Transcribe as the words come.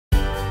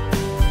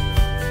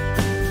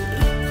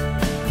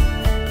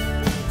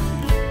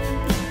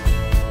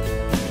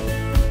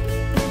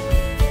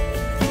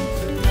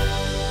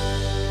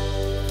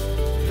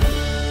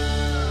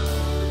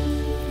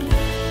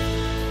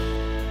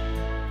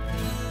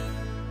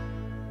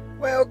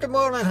Well, good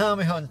morning,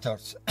 hammy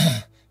hunters,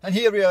 and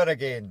here we are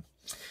again.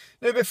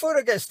 Now, before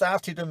I get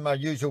started on my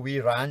usual wee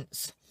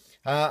rants,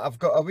 I've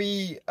got a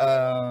wee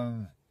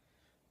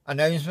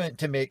announcement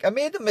to make. I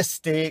made a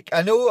mistake.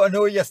 I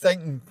know you're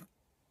thinking,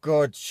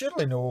 God,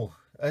 surely no.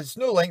 It's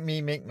no like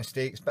me make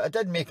mistakes, but I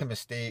did make a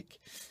mistake.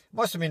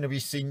 Must have been a wee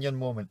senior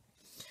moment.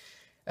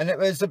 And it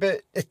was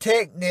about the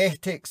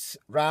Technetics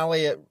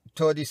rally at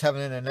Toddy's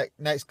having in the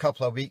next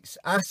couple of weeks.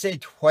 I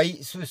said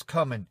whites was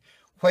coming.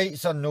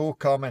 Whites are no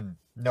coming.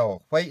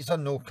 No, whites are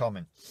no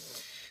coming.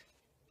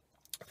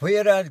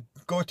 Where I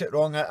got it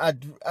wrong,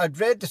 I'd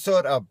read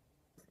the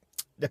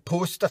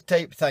poster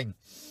type thing,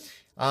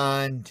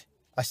 and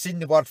I seen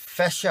the word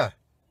Fisher,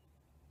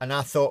 and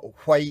I thought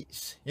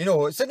whites. You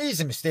know, it's an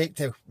easy mistake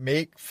to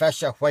make,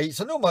 Fisher, whites.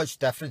 There's not much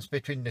difference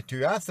between the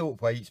two. I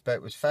thought whites, but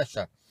it was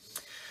Fisher.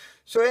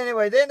 So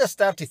anyway, then I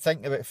started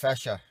thinking about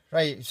Fisher.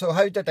 Right, so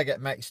how did I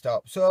get mixed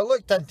up? So I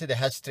looked into the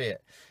history of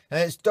it, and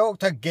it's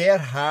Dr.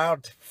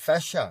 Gerhard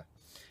Fischer,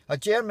 a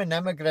German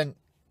immigrant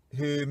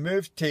who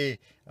moved to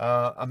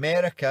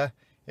America.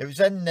 It was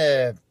in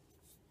the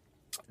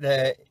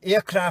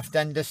aircraft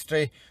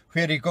industry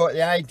where he got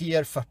the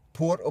idea for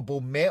portable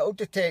metal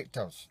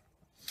detectors.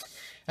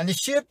 And he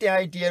shared the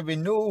idea with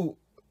no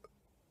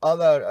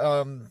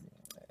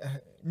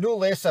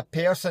less a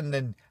person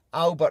than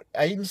Albert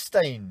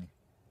Einstein,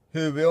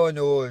 who we all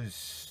know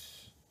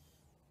is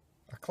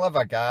a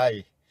clever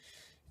guy,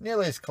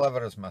 nearly as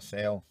clever as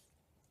myself.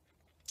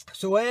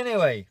 So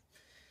anyway,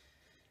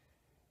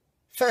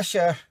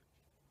 Fisher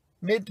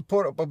made the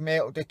portable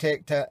metal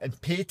detector and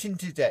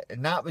patented it,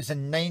 and that was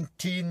in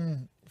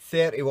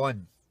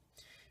 1931.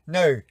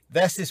 Now,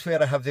 this is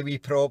where I have the wee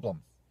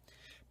problem,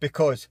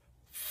 because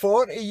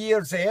 40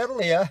 years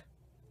earlier,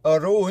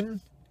 our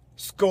own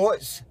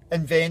Scots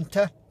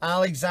inventor,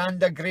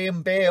 Alexander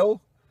Graham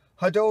Bell,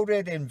 had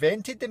already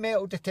invented the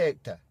metal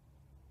detector.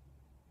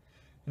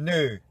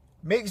 Now,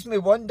 makes me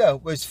wonder,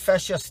 was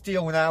Fisher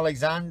stealing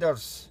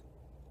Alexander's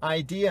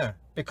idea?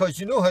 Because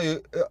you know how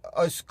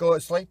us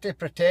Scots like to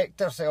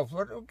protect ourselves.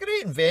 We're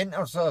great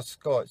inventors, us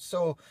Scots,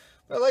 so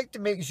we like to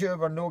make sure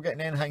we're not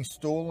getting anything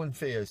stolen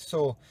for us.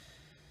 So,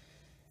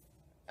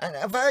 and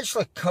I've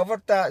actually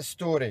covered that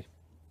story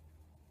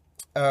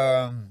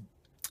in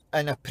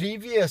a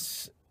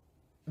previous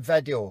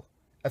video.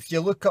 If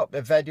you look up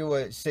the video,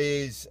 it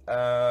says,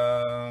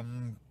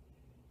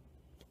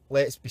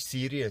 let's be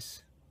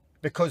serious.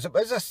 Because it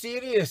was a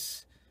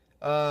serious,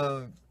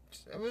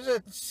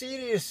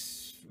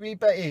 wee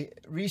bit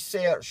of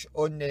research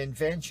on the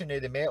invention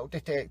of the metal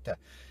detector.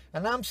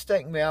 And I'm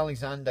sticking with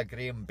Alexander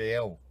Graham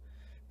Bell,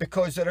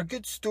 because there's a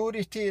good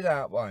story to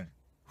that one,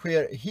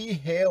 where he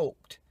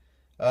helped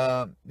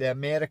the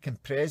American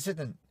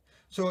president.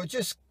 So it's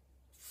just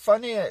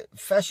funny that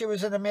Fisher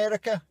was in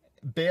America.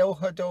 Bell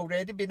had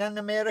already been in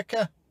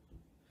America.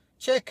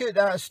 Check out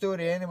that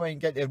story anyway and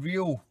get the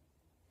real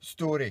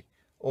story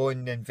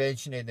on the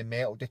invention of the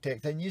metal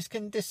detector, and you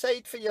can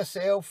decide for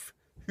yourself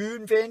who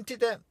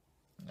invented it.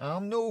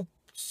 I'm no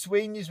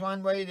swaying you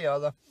one way or the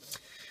other.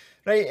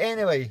 Right,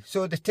 anyway,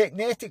 so the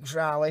Technetics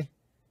rally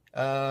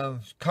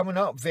coming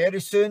up very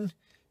soon.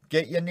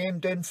 Get your name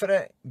down for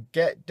it.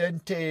 Get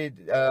down to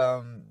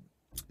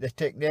the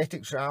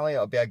Technetics rally.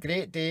 It'll be a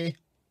great day.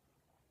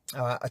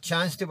 A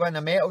chance to win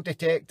a metal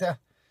detector,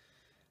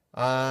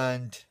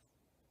 and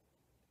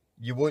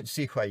you won't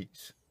see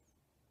whites.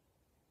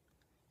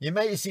 You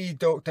might see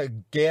Dr.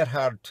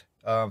 Gerhard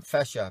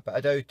Fischer, but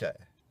I doubt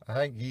it. I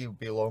think he'll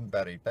be long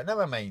buried, but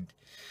never mind.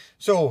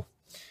 So,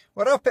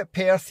 we're up at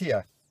Perth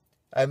here,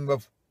 and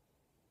we've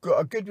got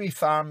a good wee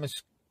farm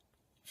as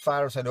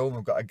far as I know.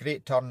 We've got a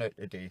great turnout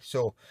today.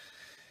 So,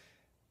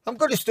 I'm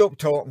going to stop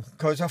talking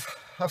because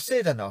I've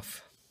said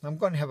enough. I'm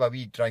going to have a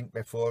wee drink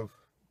before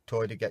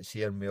Toddy gets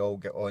here and we all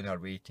get on our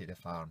way to the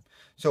farm.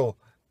 So,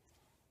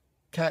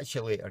 catch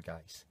you later,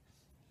 guys.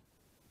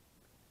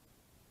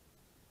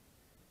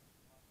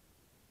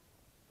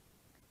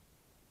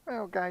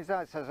 Well, guys,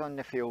 that's us on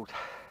the field.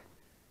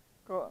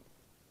 Got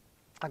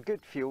a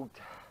good field,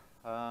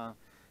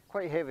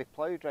 quite heavy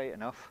ploughed, right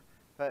enough,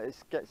 but it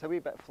gets a wee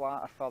bit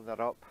flatter further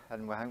up,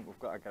 and we think we've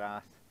got a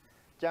grass.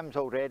 Jim's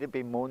already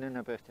been moaning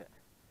about it.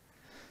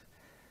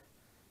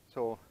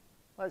 So,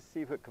 let's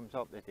see what comes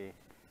up today.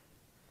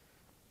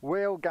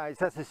 Well, guys,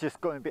 this is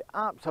just going to be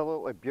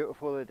absolutely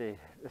beautiful today.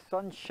 The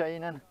sun's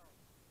shining.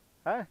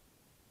 Huh?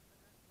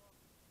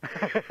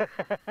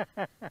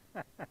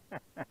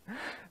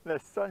 The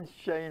sun's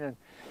shining,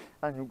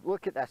 and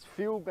look at this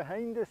field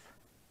behind us.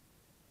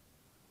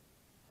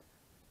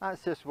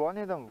 That's just one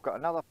of them. We've got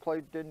another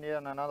ploughed down there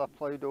and another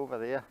ploughed over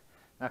there,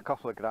 and a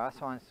couple of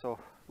grass ones, so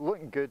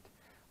looking good.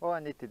 All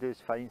I need to do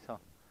is find some.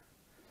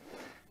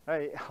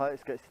 Right,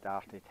 let's get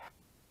started.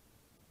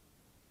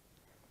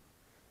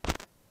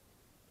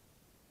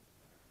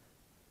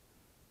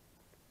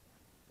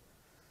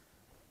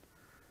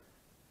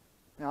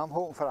 Now I'm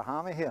hoping for a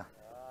hammy here.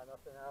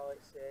 Nothing,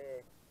 Alex.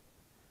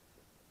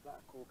 Bit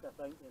of coke, I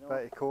think, you know.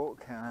 Bit of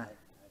coke, I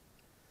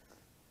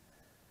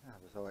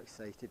was all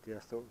excited there. I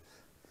thought it was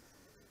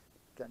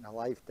getting a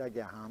live dig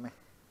of a hammy.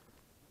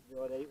 be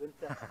alright,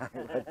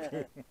 wouldn't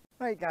it?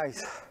 Right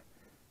guys,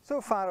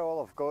 so far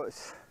all I've got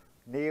is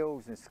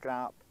nails and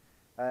scrap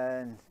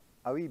and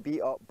a wee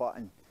beat up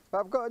button. But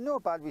I've got no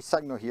bad wee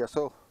signal here,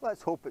 so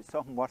let's hope it's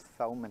something worth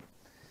filming.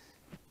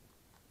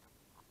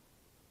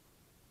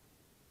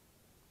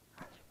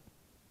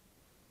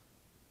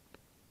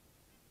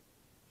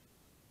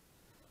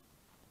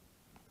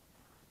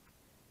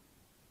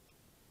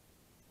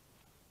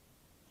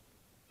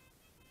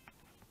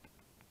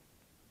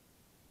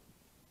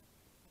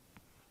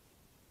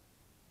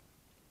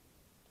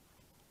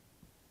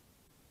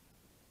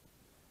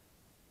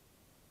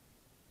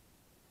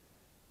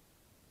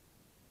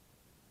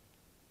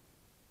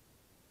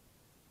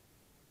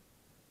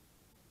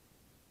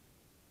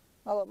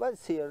 Well,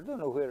 it's here. I don't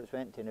know where it's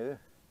went to now.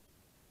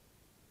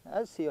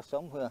 It is here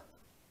somewhere.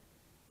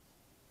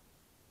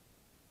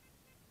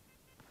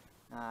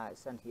 Ah,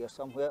 it's in here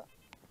somewhere.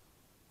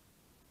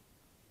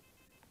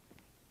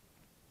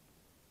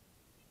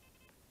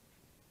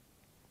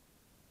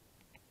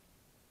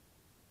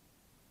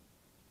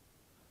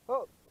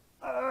 Oh,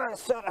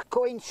 it's sort of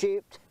coin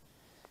shaped.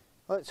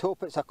 Let's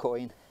hope it's a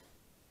coin.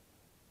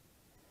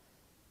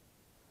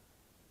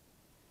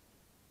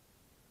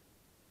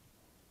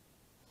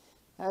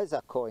 It is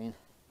a coin.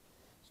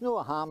 It's not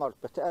a hammer,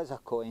 but it is a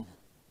coin.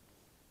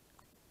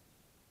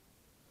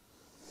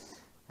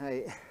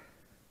 Right.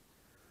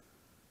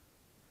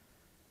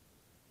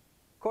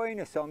 Coin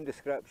of some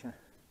description.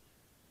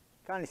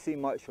 Can't see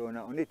much on it.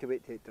 I'll need to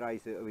wait till it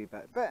dries out a wee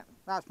bit. But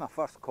that's my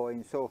first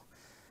coin, so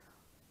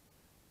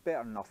better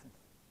than nothing.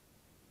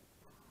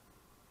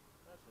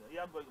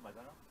 Yeah, I'm going to my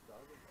dinner.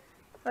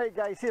 Right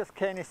guys, here's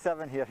Kenny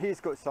 7 here. He's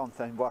got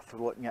something worth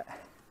looking at.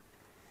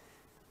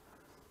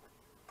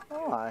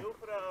 Oh aye. Go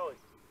for it, Alex.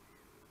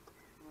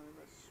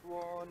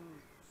 Swan,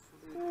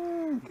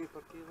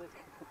 Cooper Gaelic.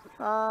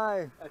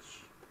 Aye.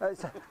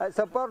 It's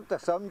a bird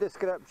of some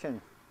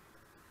description.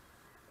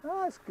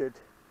 Oh, that's good.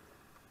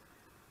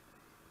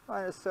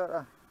 And it's sort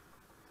of,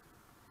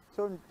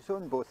 it's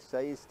on both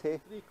sides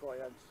too. 3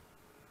 coins.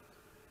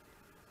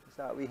 Is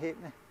that a wee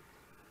halfpenny?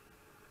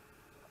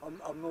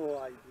 I'm no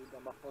idea,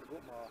 I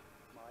forgot my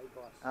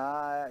eyeglass.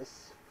 Ah,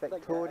 it's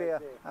Victoria,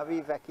 a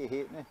wee Vicky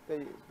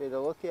halfpenny, by the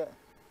look at it.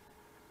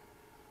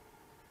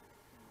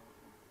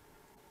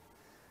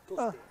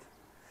 Oh,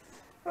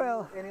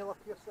 well, any luck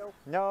yourself?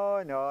 no,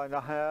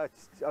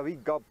 it's a wee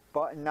gub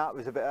button, that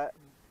was about it.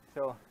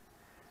 So,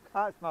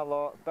 that's my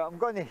lot, but I'm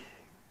going to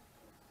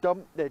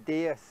dump the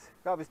dais.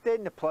 I was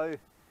doing the plough.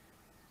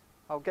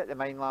 I'll get the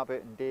mine lab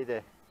out and do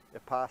the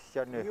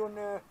pasture now. Are you on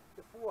the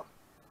 4?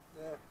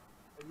 Are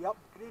you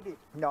upgraded?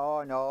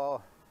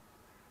 No.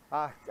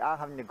 I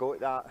haven't got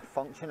that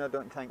function, I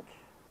don't think.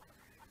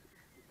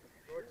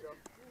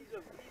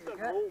 He's a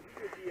goal.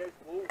 He is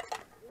goal.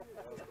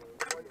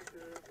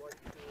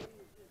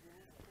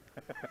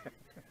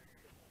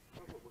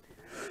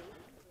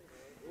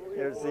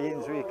 Here's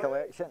Ian's wee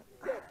collection.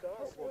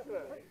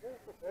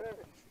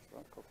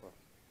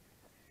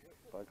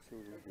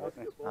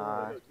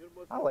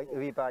 I like the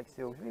wee bag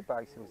seals. Wee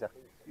bag seals are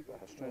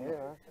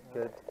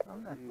good,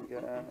 aren't they?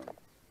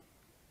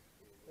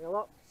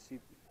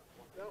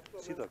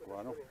 See the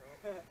guano.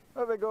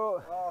 There we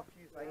go. Oh, a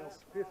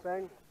few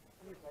things.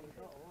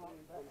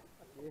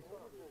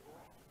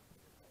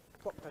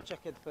 Cooked a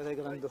chicken for the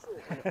granddaughter.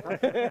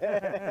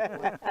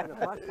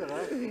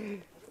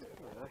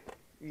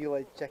 You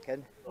like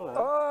chicken?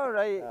 All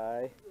right.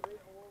 Aye.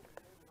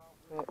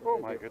 Oh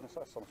my goodness,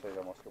 that's some sort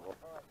of musket ball.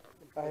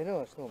 I know,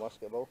 it's no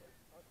basketball.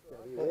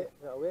 Is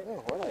that a weight?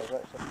 Oh, well,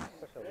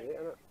 that's a weight,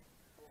 isn't it?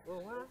 Oh,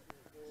 what?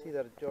 See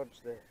there,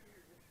 George the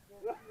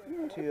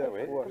 2 or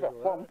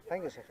 4. I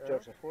think it's a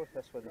George the 4th,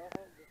 this one.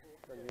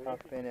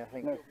 Halfpenny, I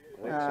think.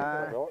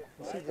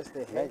 See just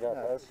the head.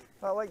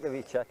 I like the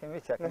wee chicken.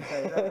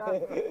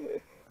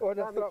 Oh,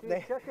 the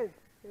Thropney.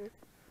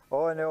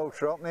 Oh, and the old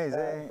Thropney, is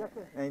it?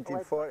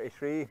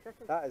 1943.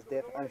 That is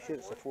definitely, I'm sure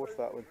it's the 4th,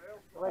 that one.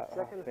 I like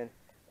chicken.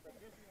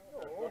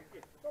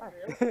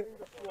 This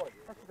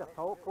is a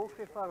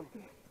poultry farm.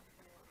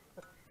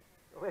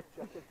 I like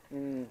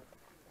chicken.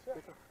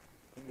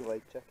 You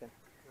like chicken?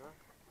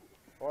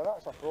 Oh,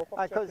 that's a proper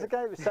chicken. Because the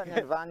guy was sitting in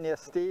the van there,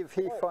 Steve,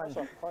 he found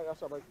a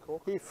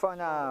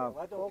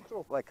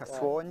like a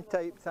swan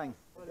type thing.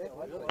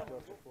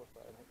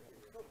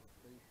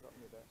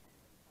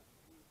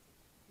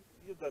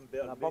 You've done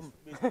better than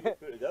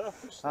put together.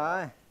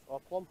 Aye. Oh,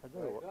 plump, I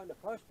don't know.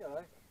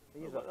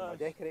 These are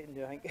decorating, do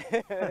you think?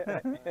 I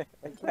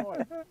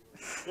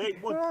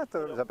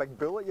thought it was a big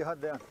bullet you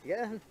had there. You get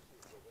anything?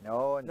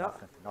 No,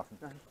 nothing.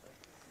 Nothing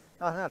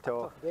at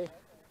all.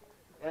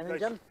 Anything,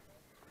 Jim?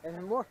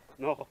 Anything more?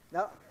 No.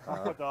 No.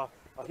 I've had a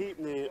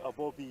halfpenny, a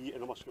bobby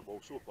and a musket ball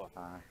so far.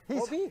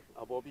 Bobby?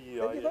 A bobby,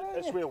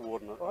 it's well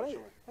worn actually.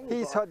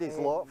 He's had his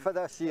lot for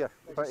this year,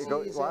 but he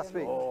got last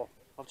week. Oh,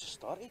 I've just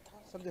started.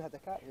 Somebody had a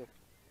cat here.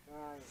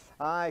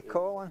 Aye,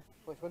 Colin.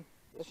 Which one?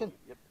 This one?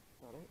 Yep.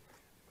 Alright.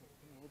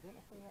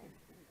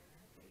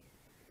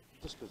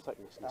 Just the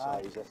thickness and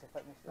size.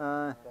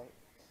 Aye.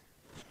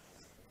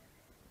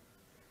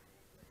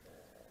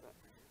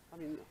 I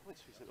mean,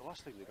 let's face it, the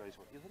last time the guys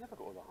were here, they never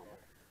got all the hammer.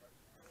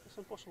 It's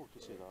impossible to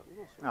say that, you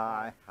know. So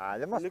Aye,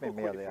 there must be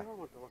more there.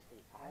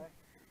 Aye.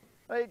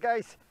 Right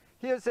guys,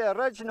 here's the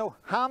original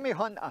Hammy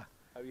Hunter.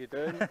 How you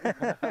doing?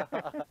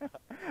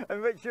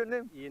 And what's your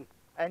name? Ian.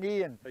 And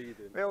Ian. How you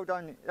doing? Well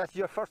done. That's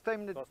your first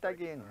time to First dig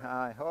time, in?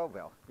 Aye, oh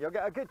well. You'll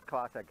get a good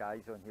class of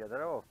guys on here.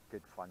 They're all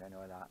good fun and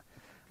all that.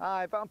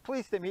 Aye, but I'm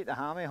pleased to meet the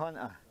Hammy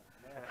Hunter.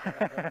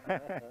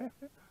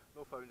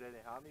 No found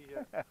any hammy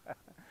yet.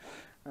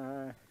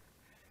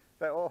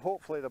 But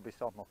hopefully there'll be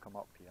some will come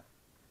up here.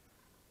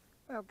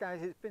 Well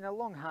guys, it's been a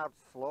long hard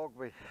slog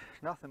with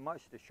nothing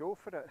much to show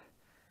for it.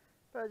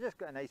 But I just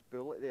got a nice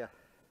bullet there.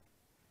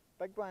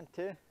 Big one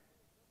too.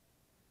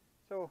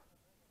 So,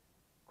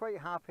 quite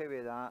happy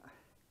with that.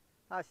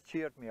 That's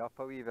cheered me up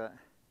a wee bit.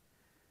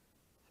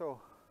 So,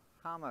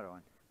 hammer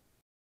on.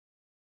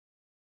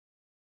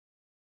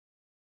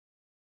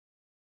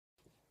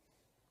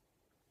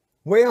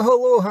 Well,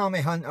 hello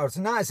Hammy Hunters,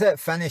 and that's it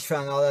finished for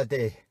another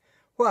day.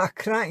 What a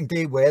cracking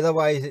day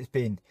weather-wise it's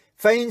been.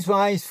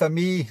 Finds-wise, for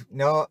me,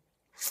 no,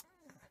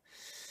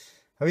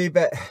 a wee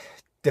bit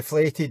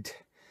deflated.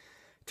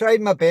 Tried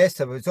my best.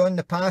 I was on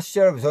the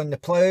pasture, I was on the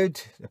plough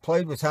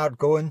was hard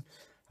going.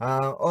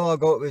 All I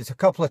got was a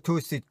couple of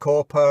toasted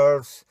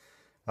coppers,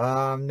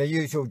 the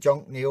usual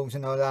junk nails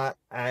and all that,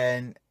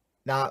 and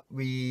that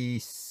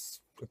wee,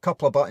 a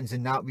couple of buttons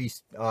in that wee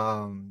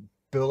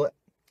bullet.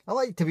 I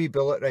like the wee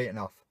bullet right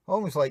enough. I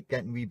almost like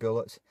getting wee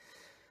bullets.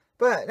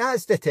 But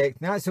that's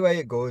detecting, that's the way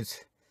it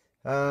goes.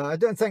 I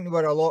don't think there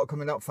were a lot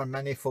coming up for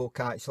many folk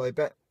actually,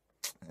 but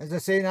as I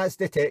say, that's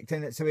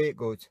detecting, it's the way it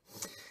goes.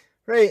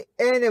 Right,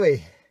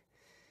 anyway,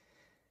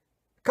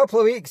 a couple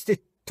of weeks to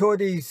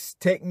Toddie's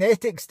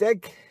Technetics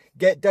dig.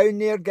 Get down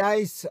there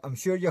guys, I'm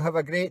sure you'll have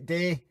a great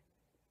day.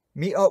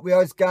 Meet up with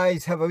us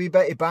guys, have a wee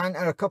bit of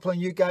banter, a couple of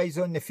new guys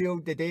on the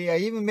field today. I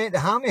even met the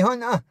Hammy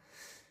Hunter.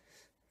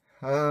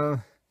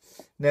 The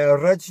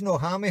original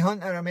Hammy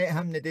Hunter, I met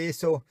him today,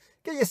 so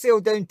get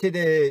yourself down to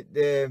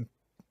the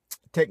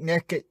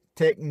Technetics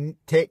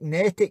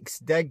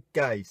dig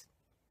guys.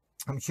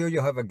 I'm sure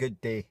you'll have a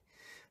good day.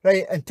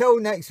 Right, until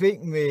next week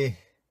when we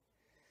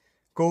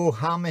go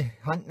hammy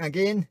hunting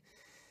again,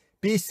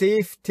 be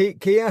safe, take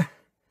care,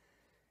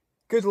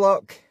 good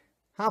luck,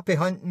 happy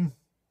hunting,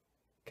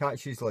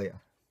 catch yous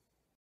later.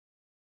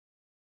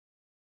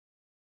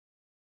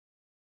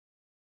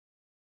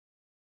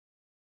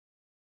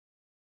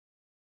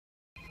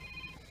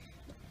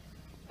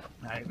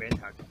 Right,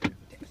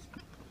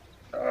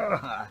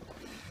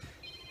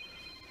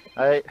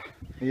 right,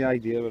 The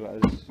idea what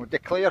it is. we'll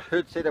declare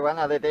who'd say the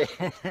winner of the day.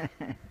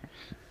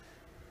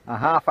 A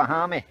half a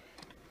hammy.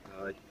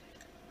 Aye.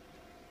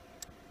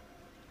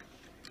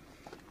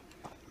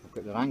 I've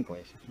got the wrong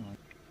glasses.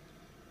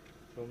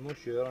 So I'm not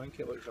sure, I think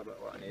it looks a bit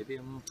like an eddy.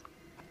 I'm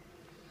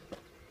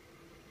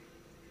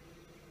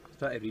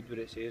trying to read what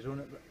it says on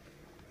it, but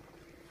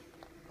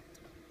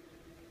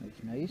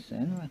It's nice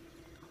anyway.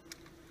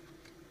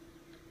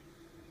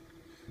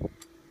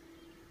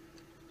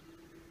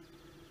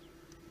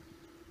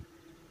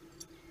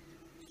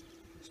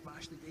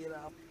 smash the deer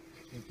up.